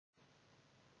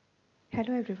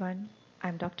Hello everyone,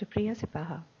 I'm Dr.Priya.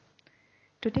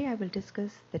 Today I will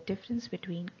discuss the difference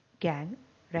between gang,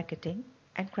 racketing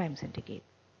and crime syndicate.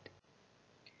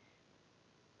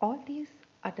 All these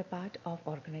are the part of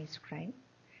organized crime,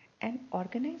 and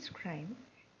organized crime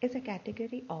is a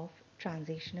category of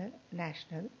transitional,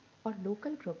 national or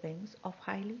local groupings of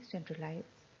highly centralized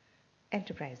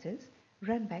enterprises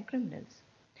run by criminals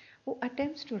who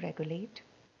attempts to regulate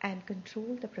and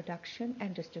control the production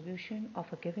and distribution of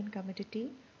a given commodity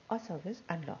or service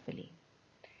unlawfully.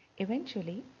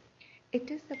 Eventually, it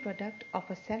is the product of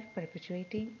a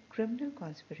self-perpetuating criminal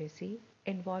conspiracy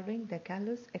involving the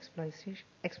callous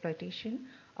exploitation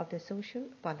of the social,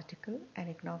 political, and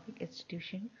economic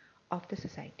institution of the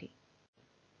society.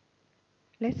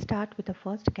 Let's start with the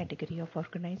first category of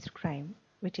organized crime,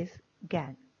 which is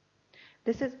gang.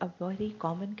 This is a very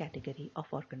common category of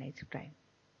organized crime.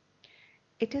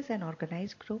 It is an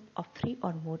organized group of 3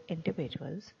 or more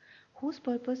individuals whose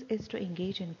purpose is to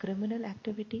engage in criminal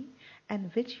activity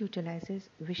and which utilizes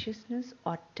viciousness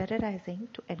or terrorizing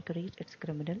to encourage its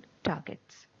criminal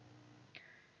targets.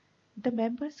 The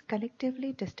members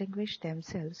collectively distinguish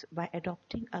themselves by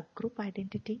adopting a group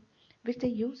identity which they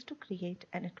use to create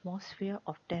an atmosphere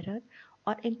of terror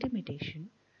or intimidation,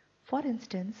 for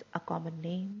instance, a common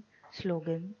name,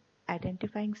 slogan,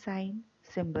 identifying sign,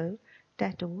 symbol,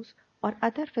 tattoos, or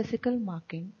other physical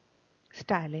marking,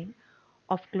 styling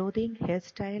of clothing,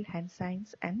 hairstyle, hand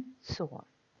signs, and so on.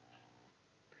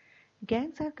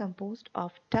 Gangs are composed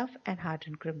of tough and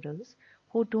hardened criminals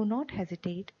who do not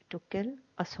hesitate to kill,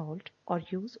 assault, or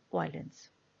use violence.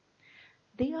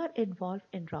 They are involved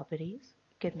in robberies,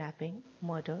 kidnapping,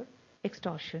 murder,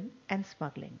 extortion, and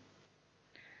smuggling.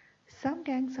 Some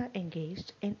gangs are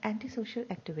engaged in antisocial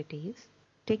activities,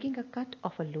 taking a cut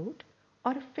of a loot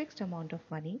or a fixed amount of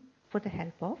money for the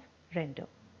help of render.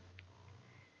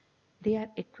 They are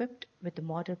equipped with a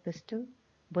modern pistol,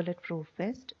 bulletproof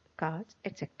vest, cars,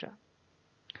 etc.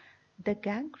 The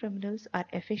gang criminals are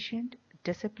efficient,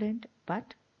 disciplined,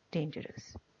 but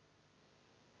dangerous.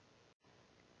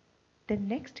 The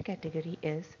next category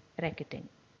is racketing.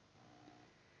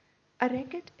 A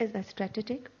racket is a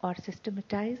strategic or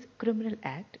systematized criminal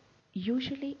act,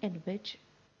 usually in which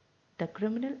the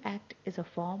criminal act is a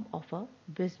form of a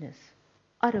business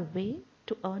or a way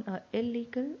to earn a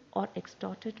illegal or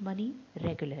extorted money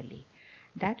regularly.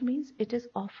 That means it is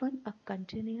often a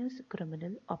continuous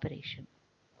criminal operation.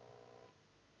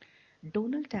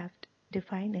 Donald Taft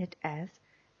defined it as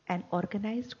an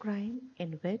organized crime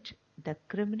in which the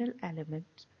criminal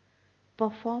elements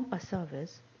perform a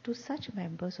service to such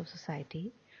members of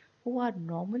society who are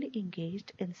normally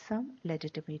engaged in some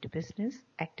legitimate business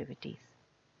activities.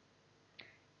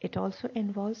 It also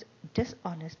involves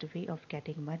dishonest way of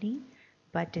getting money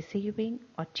by deceiving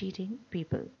or cheating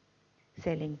people,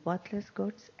 selling worthless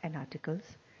goods and articles,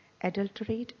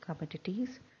 adulterate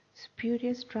commodities,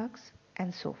 spurious drugs,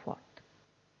 and so forth.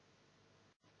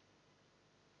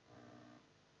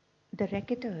 The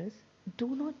racketeurs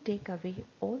do not take away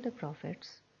all the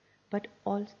profits, but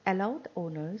also allow the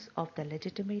owners of the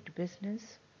legitimate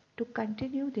business to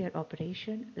continue their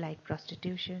operation like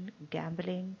prostitution,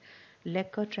 gambling,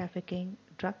 liquor trafficking,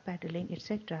 drug peddling,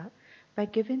 etc. by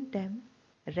giving them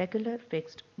regular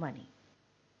fixed money.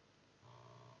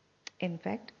 In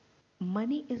fact,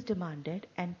 money is demanded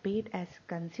and paid as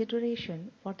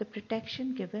consideration for the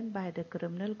protection given by the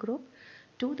criminal group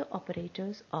to the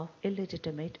operators of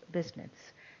illegitimate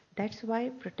business. That's why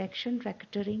protection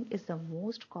racketeering is the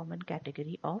most common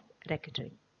category of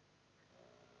racketeering.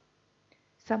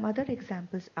 Some other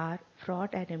examples are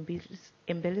fraud and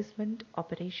embezzlement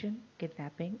operation,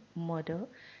 kidnapping, murder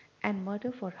and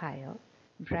murder for hire,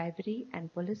 bribery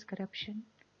and police corruption,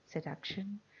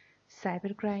 seduction,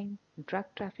 cybercrime, drug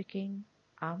trafficking,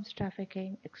 arms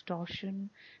trafficking, extortion,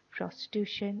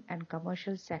 prostitution and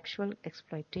commercial sexual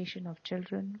exploitation of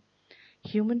children,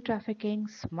 human trafficking,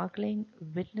 smuggling,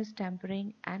 witness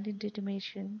tampering and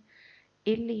intimidation,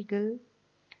 illegal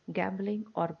gambling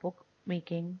or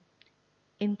bookmaking,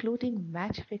 including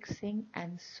match fixing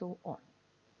and so on.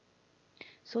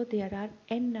 So there are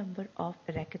n number of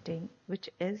racketing which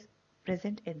is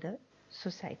present in the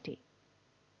society.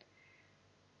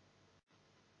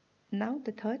 Now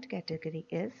the third category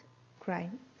is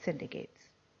crime syndicates.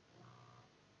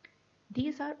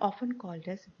 These are often called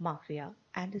as mafia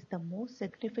and is the most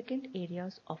significant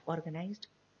areas of organized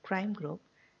crime group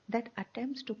that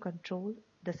attempts to control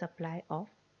the supply of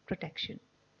protection.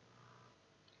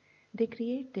 They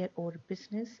create their own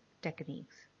business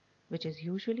techniques, which is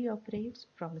usually operates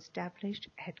from established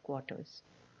headquarters.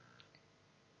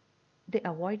 They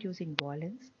avoid using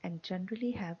violence and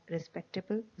generally have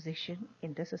respectable position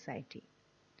in the society.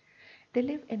 They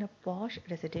live in a posh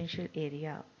residential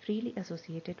area freely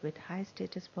associated with high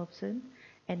status person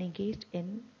and engaged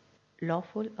in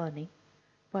lawful earning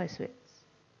pursuits.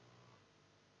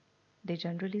 They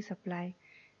generally supply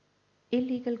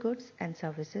illegal goods and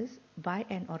services by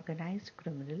an organized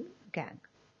criminal gang.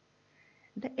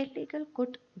 The illegal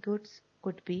goods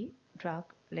could be drug,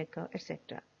 liquor,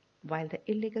 etc., while the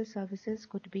illegal services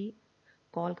could be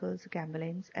call girls,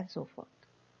 gambling, and so forth.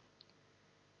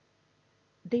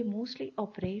 They mostly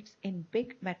operates in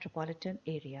big metropolitan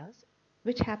areas,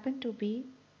 which happen to be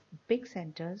big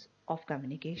centers of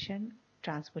communication,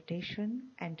 transportation,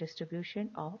 and distribution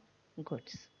of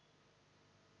goods.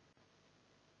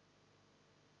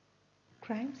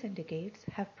 Crime syndicates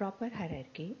have proper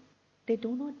hierarchy. They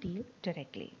do not deal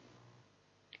directly.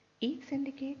 Each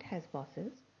syndicate has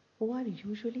bosses who are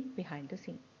usually behind the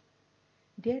scene.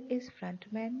 There is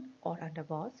frontman or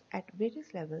underboss at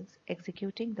various levels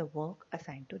executing the work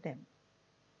assigned to them.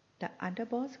 The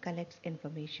underboss collects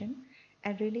information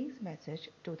and relays message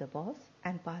to the boss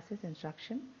and passes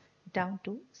instruction down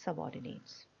to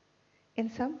subordinates. In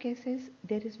some cases,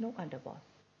 there is no underboss,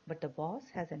 but the boss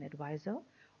has an advisor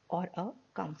or a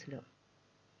counselor.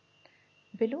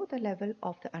 Below the level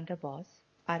of the underboss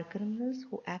are criminals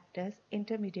who act as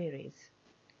intermediaries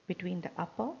between the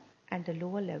upper and the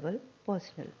lower level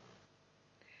personnel.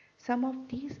 Some of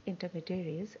these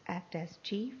intermediaries act as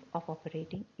chief of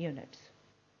operating units.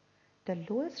 The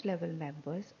lowest level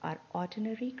members are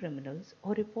ordinary criminals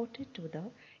who reported to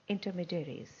the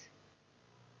intermediaries.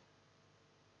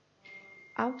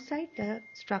 Outside the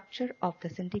structure of the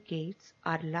syndicates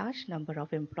are large number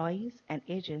of employees and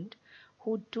agents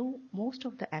who do most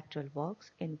of the actual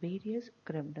works in various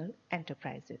criminal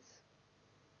enterprises.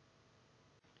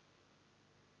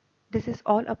 This is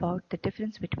all about the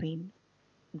difference between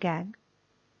gang,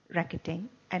 racketing,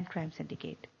 and crime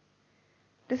syndicate.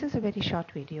 This is a very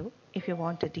short video. If you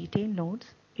want the detailed notes,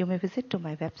 you may visit to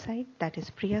my website, that is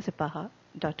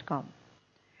priyazipaha.com.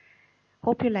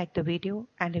 Hope you like the video,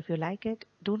 and if you like it,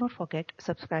 do not forget to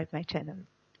subscribe my channel.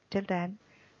 Till then,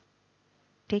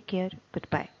 take care.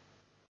 Goodbye.